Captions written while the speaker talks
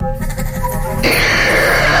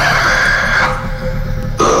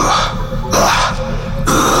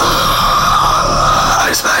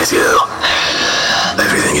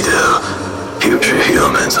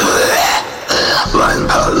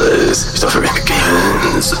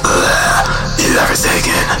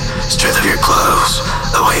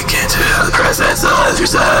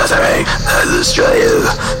suffering that destroy you.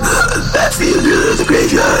 The battlefield of the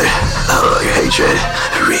graveyard. All your hatred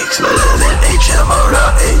reeks my love and ancient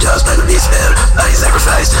mortal angels by the beast filled by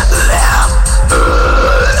sacrifice. I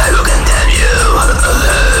will condemn you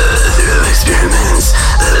through experiments.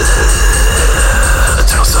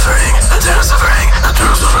 Eternal suffering, eternal suffering,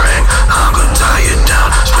 eternal suffering. I'm gonna tie you down,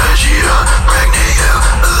 spread you out, pregnate you.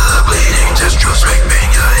 Bleeding, just trust raping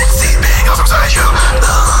you, it's seeping out from inside you.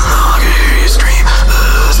 No longer hear you scream,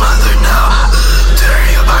 smothered now,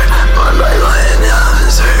 tearing you apart, one by one. I'm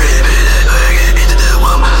inserted, get into the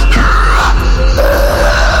womb.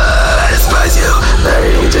 I despise you, I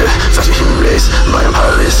need to fight your human race. I am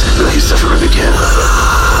powerless, will you suffer and begin?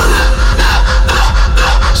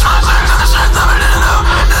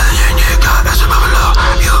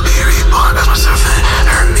 You'll be reborn as my servant.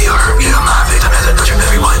 Hurt me or hurt you, my victim has a touch of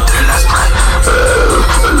everyone to their last plan.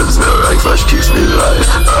 My lips smell like flesh, keeps me alive.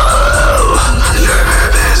 Your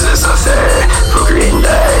purpose is unfair. Procreate and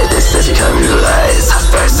die, this has become your life.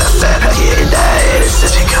 Suffer, suffer, procreate and die, this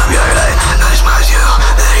has become your life. I despise you,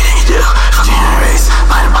 anything you do, fuck the human race.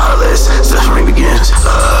 I am powerless, suffering begins.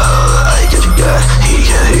 I get you, God, he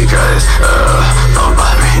can't hear you cries. Don't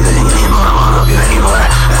bother breathing anymore, I won't help you anymore.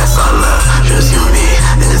 That's all love, just you and me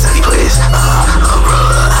in this empty place. Bro,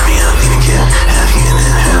 I'm a young leaving kid, having in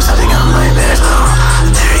him something on my back.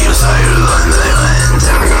 There you decide to run the island,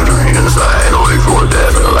 and we're gonna drink in the side. I'll wait for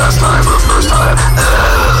death for the last time, for the first time.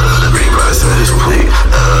 The breeding process is complete.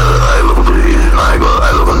 I look complete, I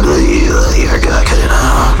look complete. I got cut it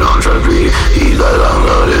out, don't try to breathe. He died long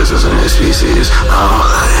ago, this isn't his species.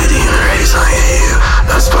 The human race, I hate you.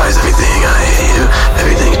 I despise everything I